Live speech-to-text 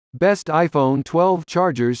Best iPhone 12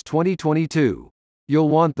 Chargers 2022. You'll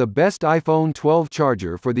want the best iPhone 12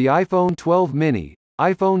 charger for the iPhone 12 mini,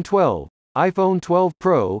 iPhone 12, iPhone 12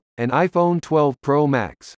 Pro, and iPhone 12 Pro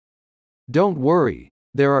Max. Don't worry,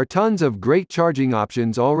 there are tons of great charging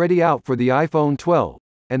options already out for the iPhone 12,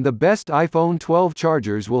 and the best iPhone 12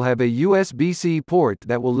 chargers will have a USB-C port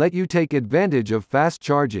that will let you take advantage of fast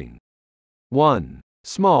charging. 1.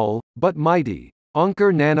 Small, but mighty.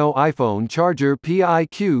 Anker Nano iPhone Charger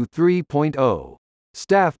PIQ 3.0.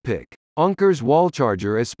 Staff pick. Anker's wall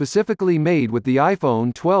charger is specifically made with the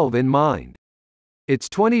iPhone 12 in mind. Its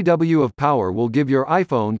 20W of power will give your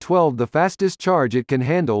iPhone 12 the fastest charge it can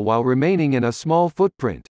handle while remaining in a small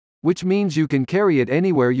footprint, which means you can carry it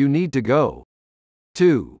anywhere you need to go.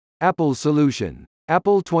 2. Apple's solution.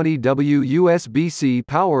 Apple 20W USB-C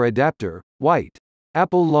Power Adapter, White.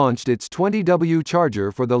 Apple launched its 20W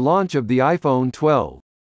charger for the launch of the iPhone 12.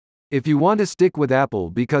 If you want to stick with Apple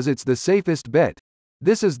because it's the safest bet,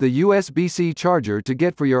 this is the USB-C charger to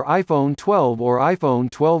get for your iPhone 12 or iPhone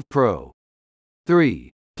 12 Pro.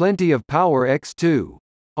 3. Plenty of Power X2.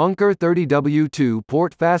 Anker 30W2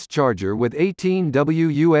 port fast charger with 18W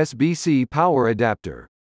USB-C power adapter.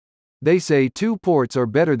 They say 2 ports are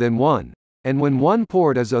better than 1, and when one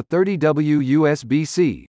port is a 30W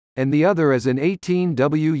USB-C, and the other is an 18W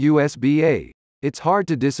USB-A, it's hard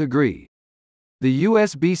to disagree. The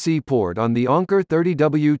USB-C port on the Anker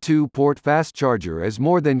 30W2 port fast charger is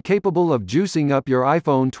more than capable of juicing up your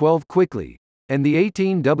iPhone 12 quickly, and the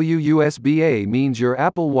 18W USB-A means your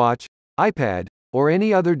Apple Watch, iPad, or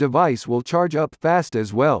any other device will charge up fast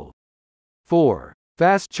as well. 4.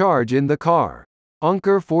 Fast charge in the car.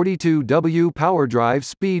 Anker 42W PowerDrive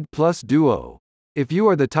Speed Plus Duo. If you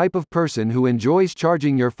are the type of person who enjoys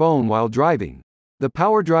charging your phone while driving, the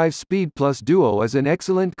PowerDrive Speed Plus Duo is an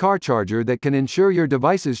excellent car charger that can ensure your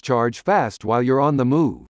devices charge fast while you're on the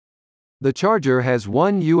move. The charger has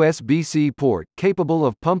one USB-C port capable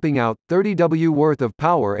of pumping out 30W worth of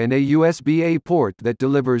power and a USB-A port that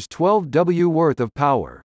delivers 12W worth of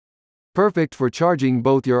power. Perfect for charging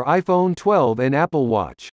both your iPhone 12 and Apple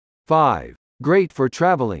Watch. 5. Great for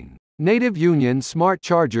traveling. Native Union Smart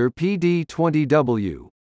Charger PD20W.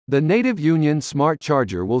 The Native Union Smart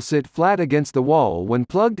Charger will sit flat against the wall when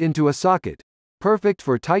plugged into a socket, perfect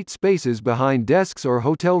for tight spaces behind desks or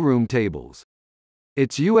hotel room tables.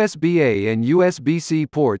 Its USB-A and USB-C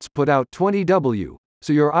ports put out 20W,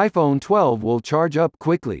 so your iPhone 12 will charge up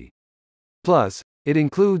quickly. Plus, it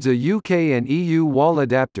includes a UK and EU wall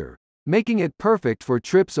adapter, making it perfect for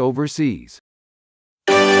trips overseas.